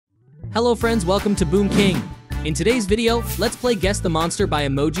Hello friends, welcome to Boom King. In today's video, let's play Guess the Monster by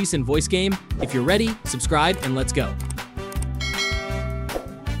Emojis and voice game. If you're ready, subscribe and let's go.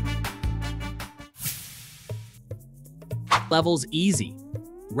 Levels easy.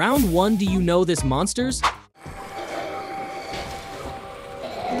 Round 1, do you know this monsters?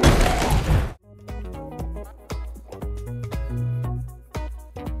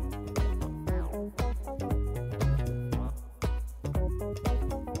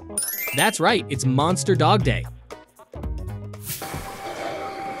 That's right, it's Monster Dogday.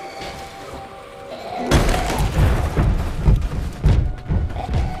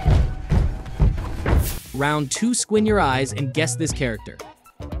 Round 2, squint your eyes and guess this character.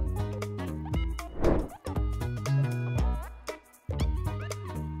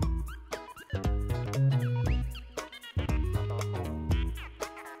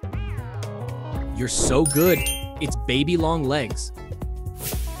 You're so good. It's baby long legs.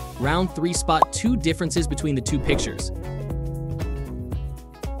 Round 3, spot 2 differences between the two pictures.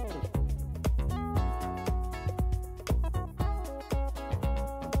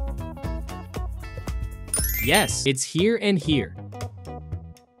 Yes, it's here and here.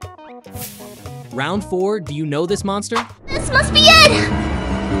 Round 4, do you know this monster? This must be it!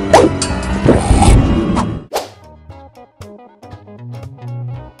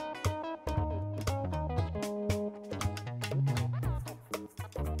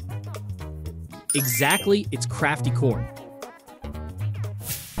 Exactly, it's Crafty Corn.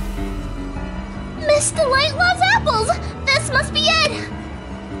 Miss Delight loves apples! This must be it!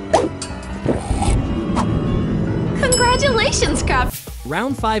 Congratulations, Crafty!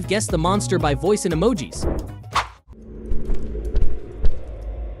 Round 5, guess the monster by voice and emojis.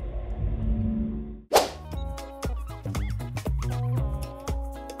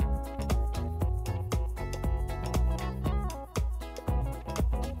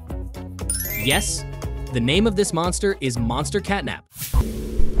 Yes, the name of this monster is Monster Catnap.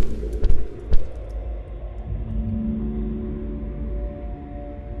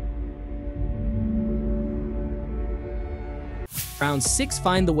 Round 6,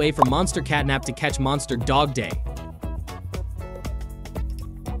 find the way for Monster Catnap to catch Monster Dogday.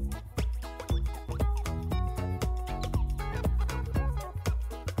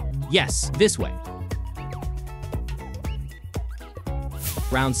 Yes, this way.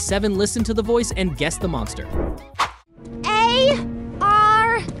 Round 7, listen to the voice and guess the monster. A-R-O...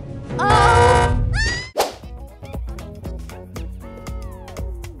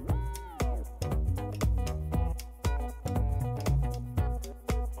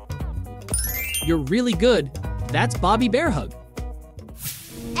 You're really good. That's Bobby Bear Hug.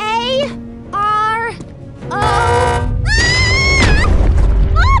 A-R-O...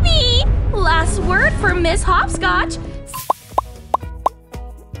 Bobby! Last word for Miss Hopscotch.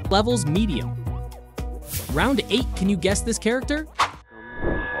 Levels medium. Round 8, can you guess this character?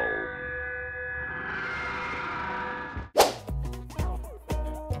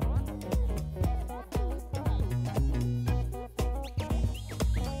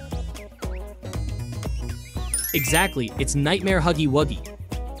 Exactly, it's Nightmare Huggy Wuggy.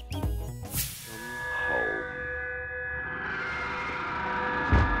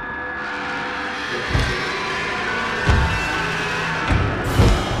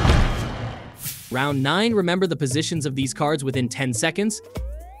 Round 9, remember the positions of these cards within 10 seconds.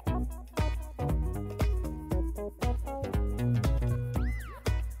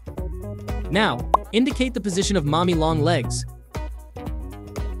 Now, indicate the position of Mommy Long Legs.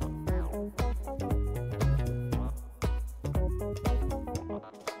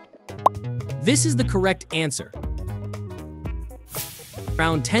 This is the correct answer.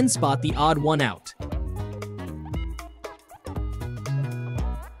 Round 10, spot the odd one out.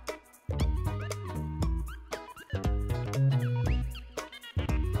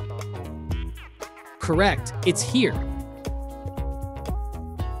 Correct, it's here.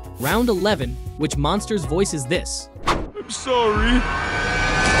 Round 11, which monster's voice is this? I'm sorry.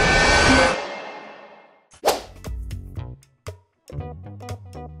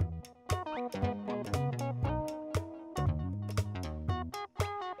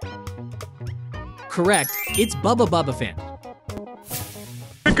 Correct, it's Bubba Bubba Fan.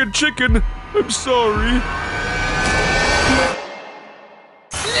 Chicken, I'm sorry.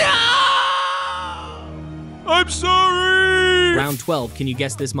 I'm sorry! Round 12, can you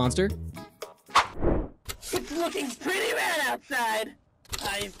guess this monster? It's looking pretty bad outside.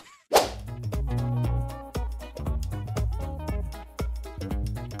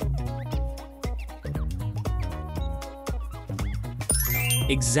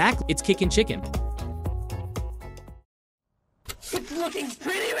 Exactly, it's Kickin' Chicken. It's looking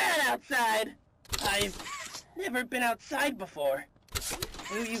pretty bad. man outside. I've never been outside before.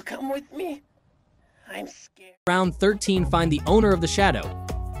 Will you come with me? I'm scared. Round 13, find the owner of the shadow.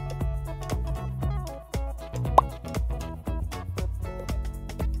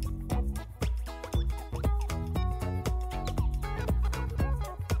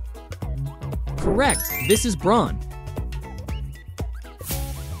 Correct, this is Braun.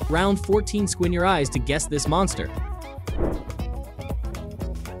 Round 14, squint your eyes to guess this monster.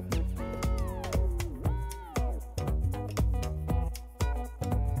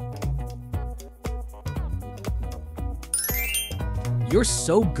 You're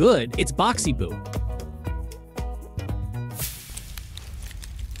so good, it's Boxy Boo.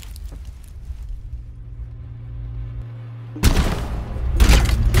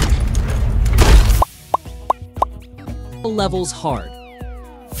 Levels hard.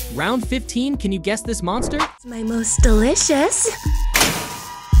 Round 15, can you guess this monster? It's my most delicious.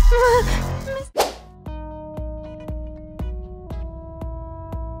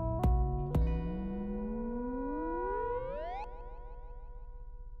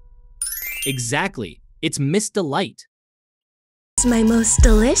 Exactly, it's Miss Delight. It's my most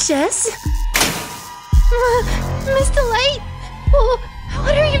delicious. Miss Delight?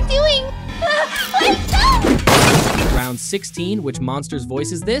 What are you doing? Let's go! Round 16, which monster's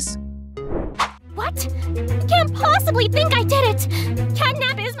voice is this? What? I can't possibly think I did it!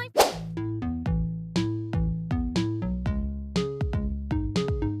 Catnap is my...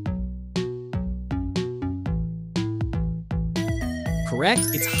 Correct,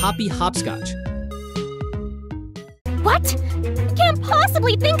 it's Hoppy Hopscotch. What? I can't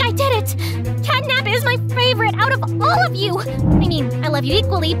possibly think I did it! Catnap is my favorite out of all of you! I mean, I love you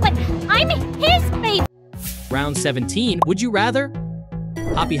equally, but I'm his favorite! Round 17, would you rather?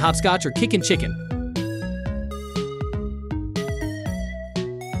 Hoppy Hopscotch or Kickin' Chicken?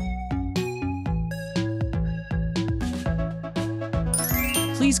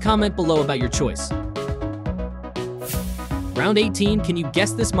 Please comment below about your choice. Round 18, can you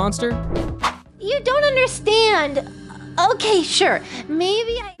guess this monster? You don't understand! Okay, sure.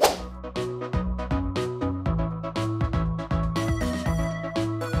 Maybe I...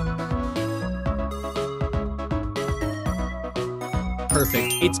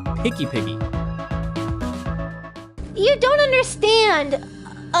 Perfect, it's Picky Piggy. You don't understand!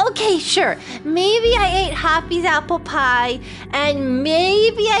 Okay, sure. Maybe I ate Hoppy's apple pie, and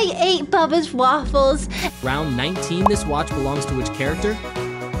maybe I ate Bubba's waffles. Round 19, this watch belongs to which character?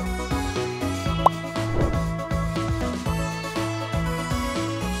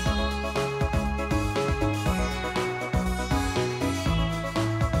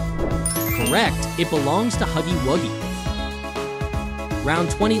 Correct, it belongs to Huggy Wuggy.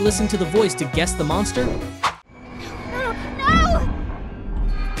 Round 20, listen to the voice to guess the monster. No!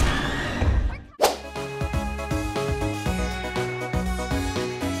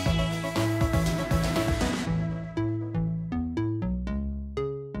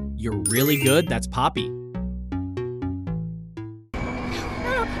 You're really good, that's Poppy. No!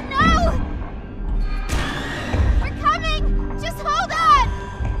 We're coming! Just hold on!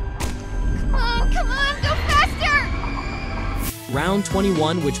 Come on, go faster! Round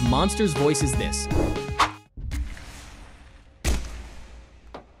 21, which monster's voice is this?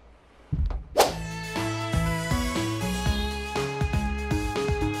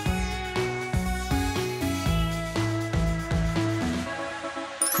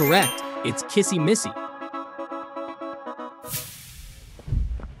 Correct, it's Kissy Missy.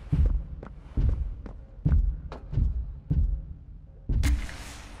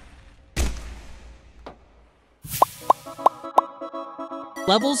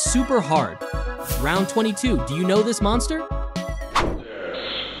 Levels super hard. Round 22, do you know this monster? A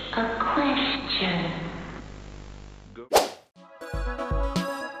question.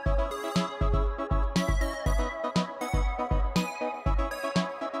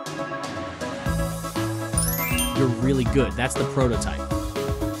 You're really good, that's the prototype.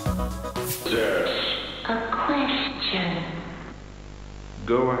 A question.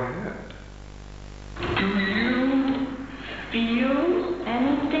 Go ahead. Do you feel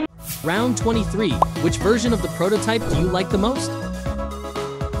anything? Round 23, which version of the prototype do you like the most?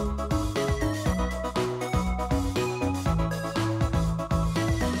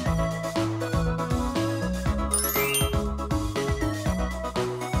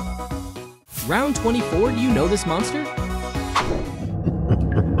 Round 24, do you know this monster?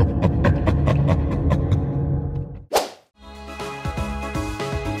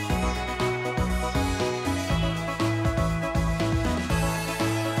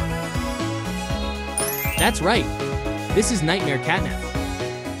 That's right. This is Nightmare Catnap.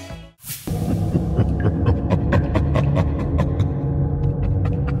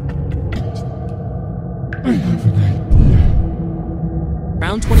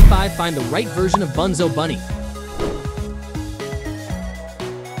 find the right version of Bunzo Bunny.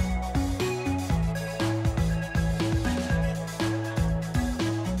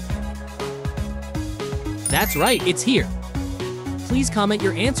 That's right, it's here. Please comment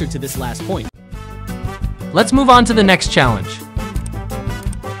your answer to this last point. Let's move on to the next challenge.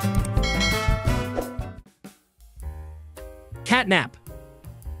 Catnap.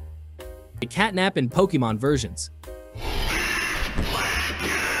 Catnap in Pokemon versions.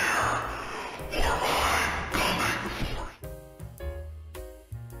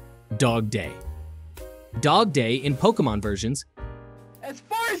 Dogday. Dogday in Pokemon versions. As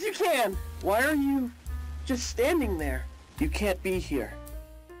far as you can! Why are you just standing there? You can't be here.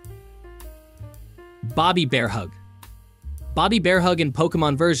 Bobby Bear Hug. Bobby Bear Hug in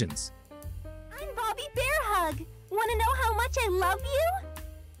Pokemon versions. I'm Bobby Bear Hug. Want to know how much I love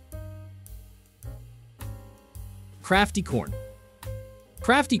you? Crafty Corn.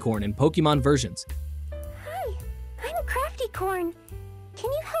 Crafty Corn in Pokemon versions. Hi, I'm Crafty Corn. Can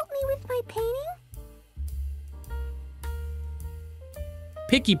you help me with my painting?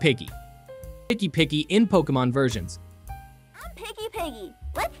 Picky Piggy. Picky Piggy in Pokemon versions. I'm Picky Piggy.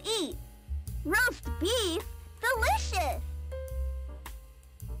 Let's eat. Roast beef? Delicious!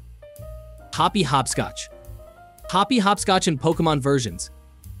 Hoppy Hopscotch. Hoppy Hopscotch in Pokemon versions.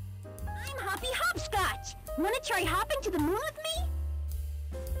 I'm Hoppy Hopscotch. Want to try hopping to the moon with me?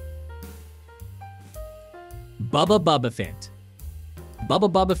 Bubba Bubbaphant. Bubba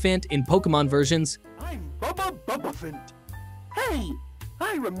Bubbaphant in Pokemon versions. I'm Bubba Bubbaphant. Hey,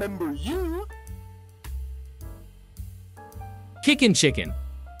 I remember you. Kickin' Chicken.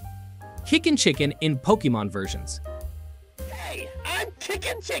 Kickin' Chicken in Pokemon versions. Hey, I'm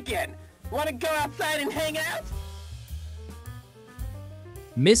Kickin' Chicken. Want to go outside and hang out?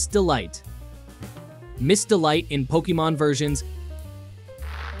 Miss Delight. Miss Delight in Pokemon versions.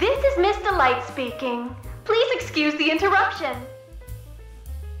 This is Miss Delight speaking. Please excuse the interruption.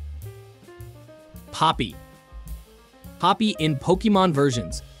 Poppy. Poppy in Pokemon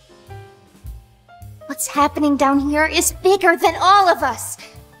versions. What's happening down here is bigger than all of us.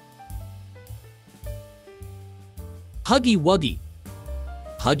 Huggy Wuggy.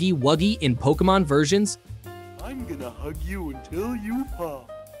 Huggy Wuggy in Pokemon versions. I'm gonna hug you until you pop.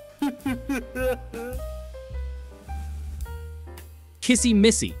 Kissy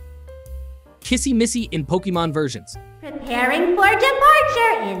Missy. Kissy Missy in Pokemon versions. Preparing for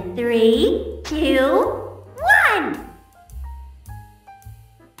departure in 3, 2, 1.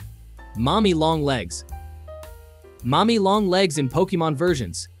 Mommy Long Legs. Mommy Long Legs in Pokemon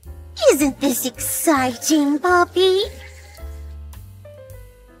versions. Isn't this exciting, Poppy?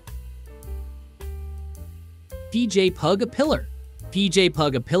 PJ Pug a Pillar. PJ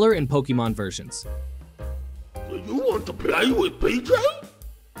Pug a Pillar in Pokemon versions. Do you want to play with PJ?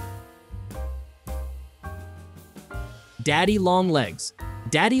 Daddy Long Legs.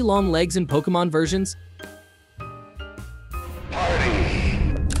 Daddy Long Legs in Pokemon versions. Party!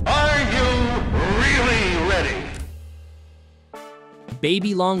 Are you really ready?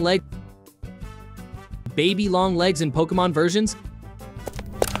 Baby Long Leg. Baby Long Legs in Pokemon versions.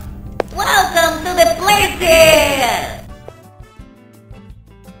 Welcome to the playground!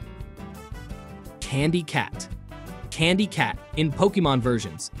 Candy Cat. Candy Cat in Pokemon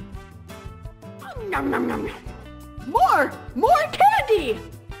versions. Nom nom nom. More candy!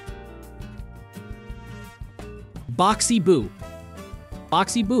 Boxy Boo.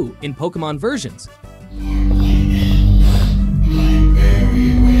 Boxy Boo in Pokemon versions.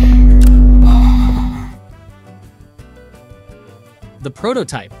 The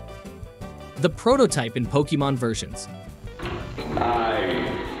Prototype. The Prototype in Pokemon versions.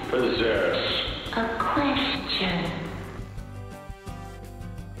 I possess A question.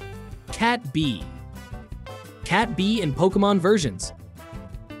 Cat Bee. Cat Bee in Pokemon versions.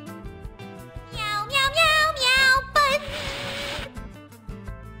 Meow, meow, meow, meow, buzz!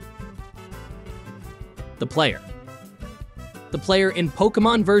 The Player. The Player in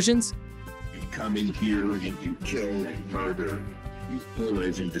Pokemon versions. You come in here and you kill and murder. You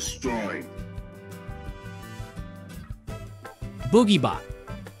pillage and destroy. Boogiebot.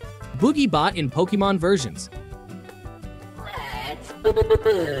 Boogiebot in Pokemon versions. Let's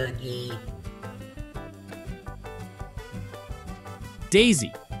boogie.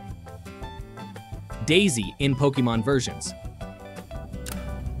 Daisy. Daisy in Pokemon versions.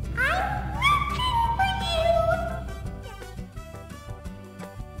 I'm looking for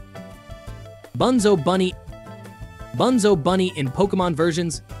you! Bunzo Bunny. Bunzo Bunny in Pokemon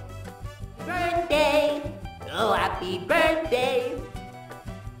versions. Birthday! Oh, happy birthday!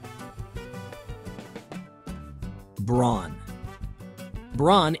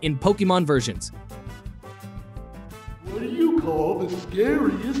 Brawn in Pokemon versions. What do you call the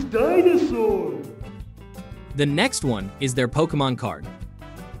scariest dinosaur? The next one is their Pokemon card.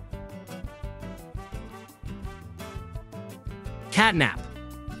 Catnap.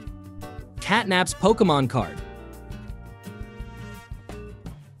 Catnap's Pokemon card.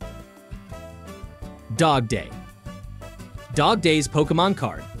 Dogday. Dogday's Pokemon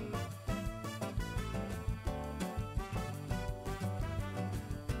card.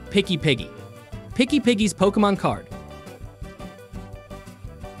 Picky Piggy. Picky Piggy's Pokemon card.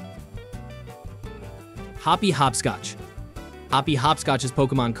 Hoppy Hopscotch. Hoppy Hopscotch's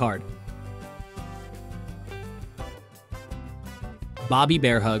Pokemon card. Bobby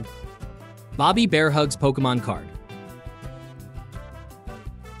Bearhug. Bobby Bearhug's Pokemon card.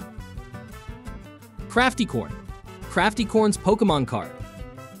 Crafty Corn. Crafty Corn's Pokemon card.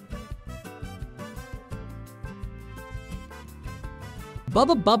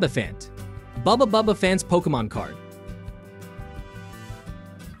 Bubba Bubbaphant. Bubba Bubbaphant's Pokemon card.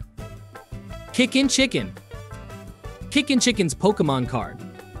 Kickin' Chicken. Kickin' Chicken's Pokemon card.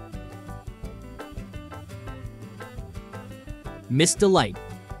 Miss Delight.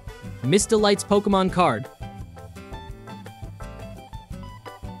 Miss Delight's Pokemon card.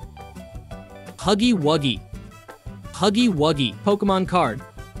 Huggy Wuggy. Huggy Wuggy Pokemon card.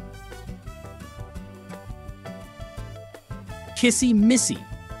 Kissy Missy.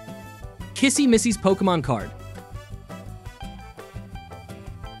 Kissy Missy's Pokemon card.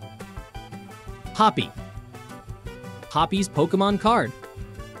 Poppy. Poppy's Pokemon card.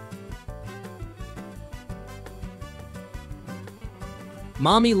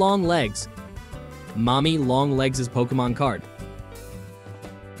 Mommy Long Legs. Mommy Long Legs' Pokemon card.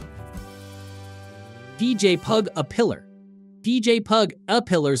 DJ Pug a Pillar. DJ Pug a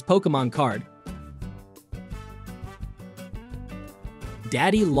Pillar's Pokemon card.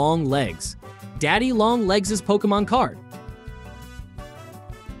 Daddy Long Legs. Daddy Long Legs' Pokemon card.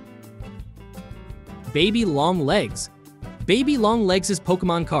 Baby Long Legs. Baby Long Legs'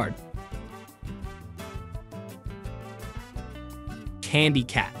 Pokemon card. Candy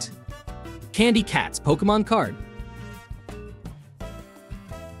Cat. Candy Cat's Pokemon card.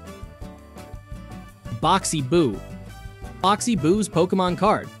 Boxy Boo. Boxy Boo's Pokemon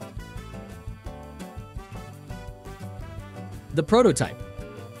card. The Prototype.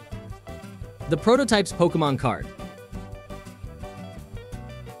 The Prototype's Pokemon card.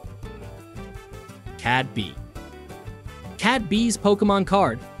 Cat B. Cat B's Pokemon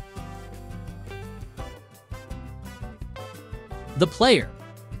card. The Player.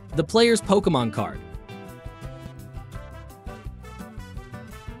 The Player's Pokemon card.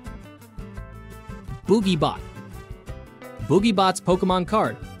 Boogie Bot. Boogie Bot's Pokemon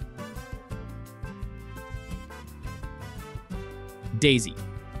card. Daisy.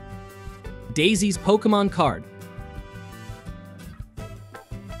 Daisy's Pokemon card.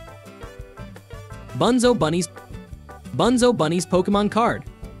 Bunzo Bunny's Pokemon card.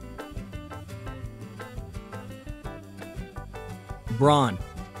 Brawn.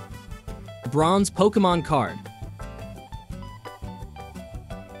 Brawn's Pokemon card.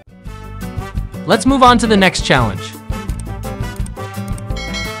 Let's move on to the next challenge.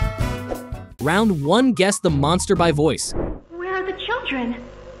 Round 1, guess the monster by voice. Where are the children?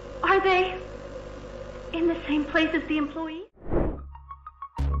 Are they in the same place as the employees?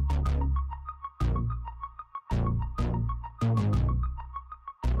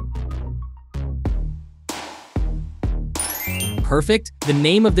 Perfect. The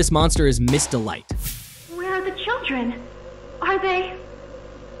name of this monster is Miss Delight. Where are the children? Are they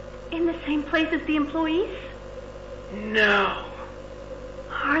in the same place as the employees? No.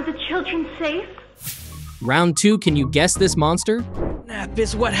 Are the children safe? Round 2, can you guess this monster? Catnap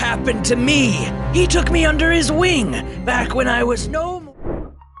is what happened to me. He took me under his wing back when I was no more.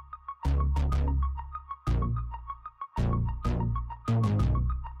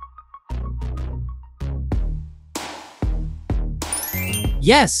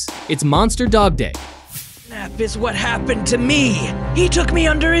 Yes, it's Monster Dogday. Catnap is what happened to me. He took me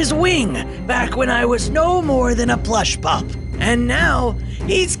under his wing back when I was no more than a plush pup. And now,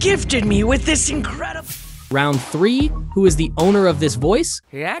 he's gifted me with this incredible... Round 3, who is the owner of this voice?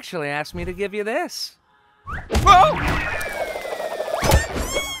 He actually asked me to give you this.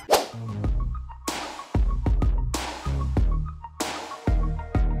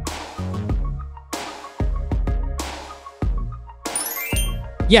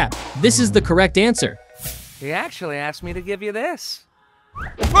 Yeah, this is the correct answer. He actually asked me to give you this.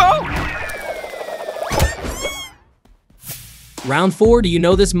 Round 4, do you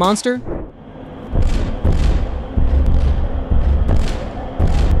know this monster?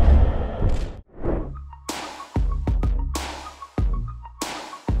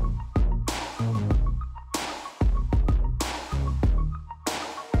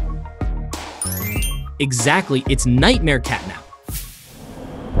 Exactly, it's Nightmare Catnap.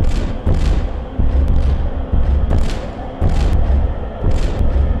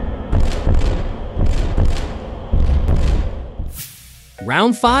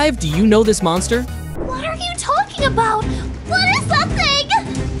 Round 5, do you know this monster? What are you talking about? What is that thing?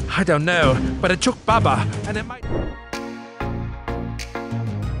 I don't know, but it took Baba, and it might...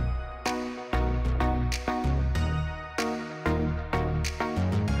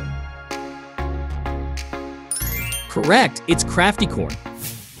 Correct, it's Crafty Corn.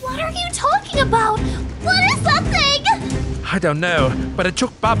 What are you talking about? What is that thing? I don't know, but it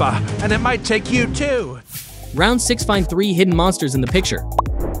took Baba, and it might take you too. Round 6, find 3 hidden monsters in the picture.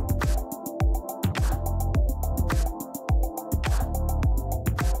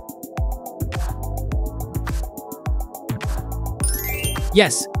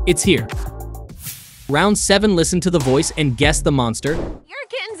 Yes, it's here. Round 7, listen to the voice and guess the monster. Your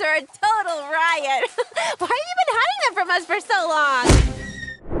kittens are a total riot. Why have you been hiding them from us for so long?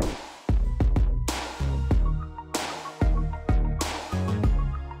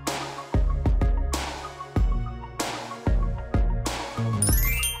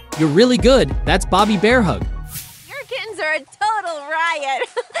 You're really good. That's Bobby Bear Hug. Your kittens are a total riot.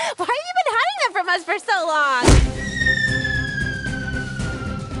 Why have you been hiding them from us for so long?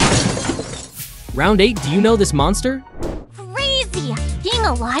 Round 8, do you know this monster? Crazy! Being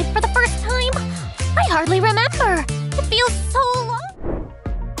alive for the first time? I hardly remember. It feels so long.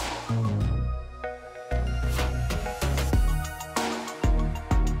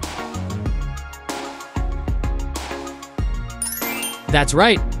 That's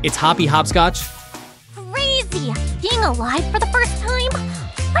right, it's Hoppy Hopscotch. Crazy! Being alive for the first time?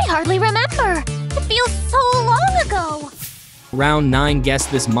 I hardly remember. It feels so long ago. Round 9, guess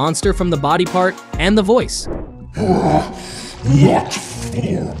this monster from the body part and the voice. What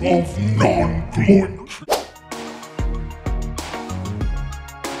form of non-point?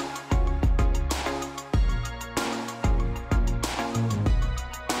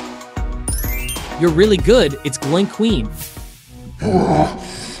 You're really good. It's Glen Queen.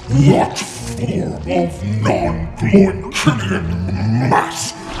 What form of non-Ploinkinian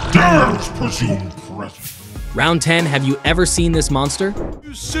mass dares presume presence? Round 10, have you ever seen this monster?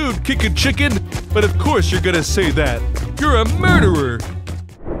 You sued Kickin' Chicken, but of course you're gonna say that. You're a murderer.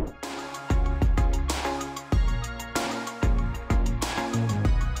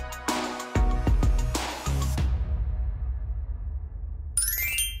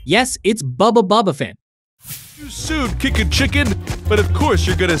 Yes, it's Bubba Bubba. You sued Kickin' Chicken, but of course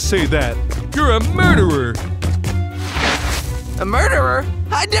you're gonna say that. You're a murderer. A murderer?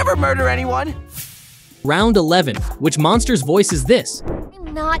 I'd never murder anyone. Round 11, which monster's voice is this?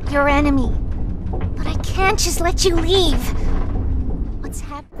 I'm not your enemy, but I can't just let you leave. What's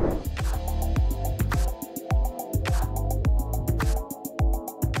happening?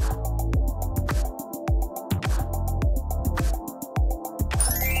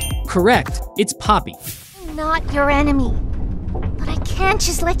 Correct, it's Poppy. I'm not your enemy, but I can't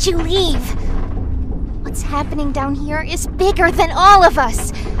just let you leave. What's happening down here is bigger than all of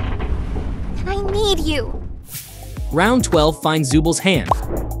us. And I need you. Round 12, find Zubal's hand.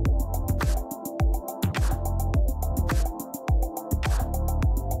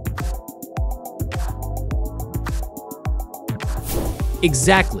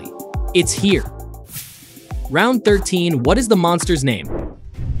 Exactly, it's here. Round 13, what is the monster's name?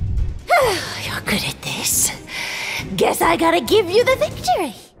 You're good at this. Guess I gotta give you the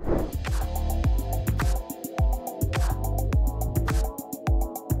victory.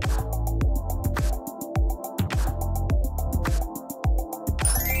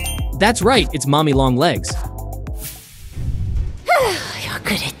 That's right, it's Mommy Long Legs. You're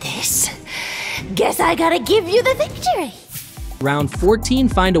good at this. Guess I gotta give you the victory. Round 14,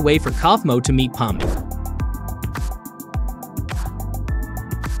 find a way for Kaufmo to meet Pomni.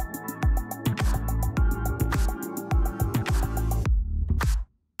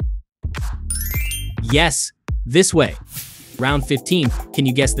 Yes, this way. Round 15, can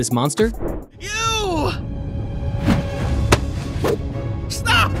you guess this monster? You!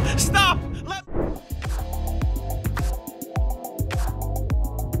 Stop! Stop!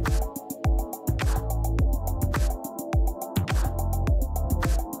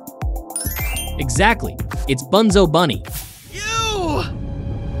 Exactly, it's Bunzo Bunny. You!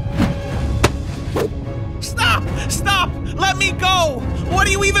 Stop! Stop! Let me go! What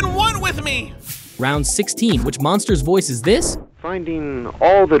do you even want with me? Round 16, which monster's voice is this? Finding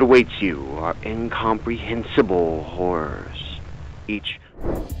all that awaits you are incomprehensible horrors. Each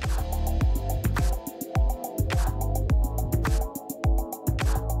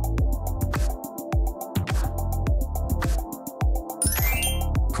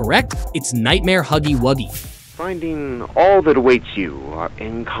Correct, it's Nightmare Huggy Wuggy. Finding all that awaits you are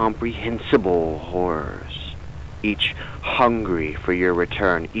incomprehensible horrors, each hungry for your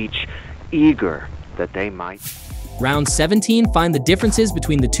return, each eager that they might. Round 17, find the differences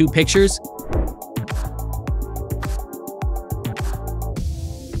between the two pictures.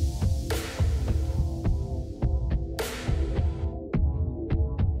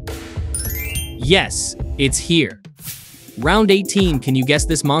 Yes, it's here. Round 18, can you guess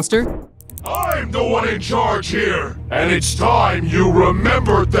this monster? I'm the one in charge here, and it's time you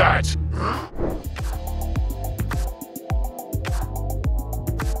remembered that!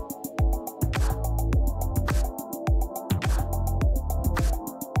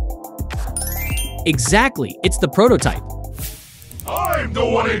 Exactly, it's the prototype. I'm the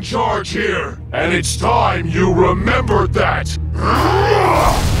one in charge here, and it's time you remembered that!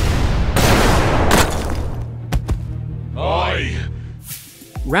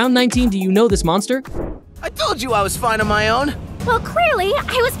 Round 19, do you know this monster? I told you I was fine on my own. Well, clearly,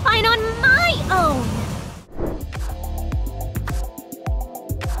 I was fine on my own.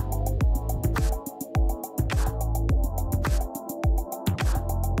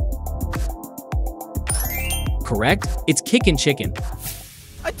 Correct, it's Kickin' Chicken.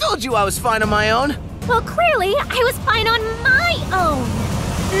 I told you I was fine on my own. Well, clearly, I was fine on my own.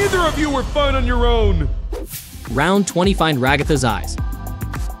 Neither of you were fine on your own. Round 20, find Ragatha's eyes.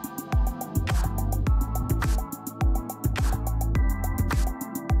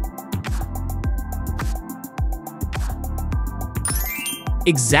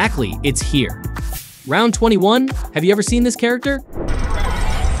 Exactly, it's here. Round 21, have you ever seen this character? Am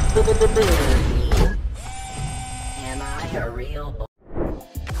I a real boy?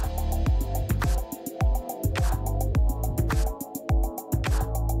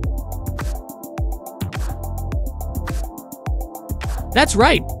 That's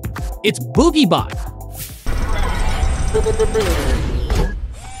right, it's BoogieBot.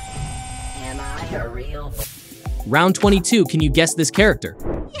 Am I a real boy? Round 22, can you guess this character?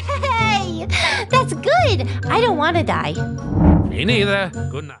 Yay! That's good. I don't want to die. Me neither.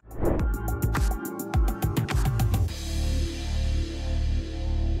 Good night.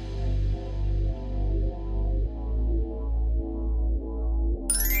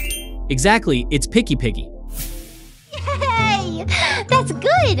 Exactly, it's Picky Piggy. Yay! That's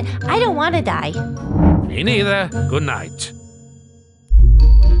good. I don't want to die. Me neither. Good night.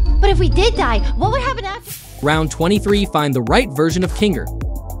 But if we did die, what would happen after? Round 23, find the right version of Kinger.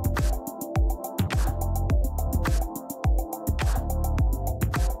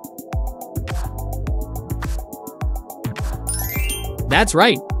 That's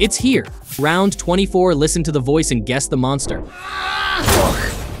right, it's here. Round 24, listen to the voice and guess the monster.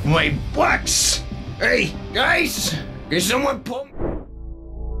 My butt's! Hey, guys! Can someone pull me?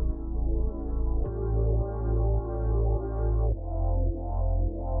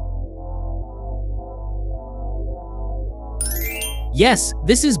 Yes,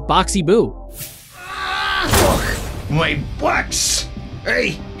 this is Boxy Boo. My butt's!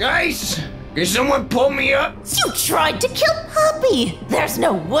 Hey, guys! Can someone pull me up? You tried to kill Poppy! There's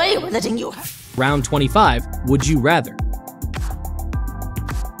no way we're letting you. Round 25, would you rather?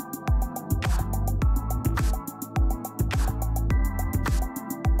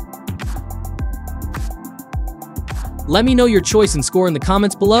 Let me know your choice and score in the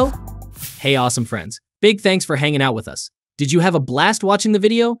comments below. Hey, awesome friends. Big thanks for hanging out with us. Did you have a blast watching the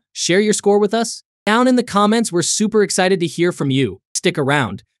video? Share your score with us. Down in the comments, we're super excited to hear from you. Stick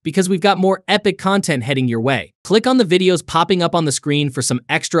around, because we've got more epic content heading your way. Click on the videos popping up on the screen for some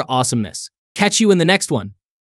extra awesomeness. Catch you in the next one.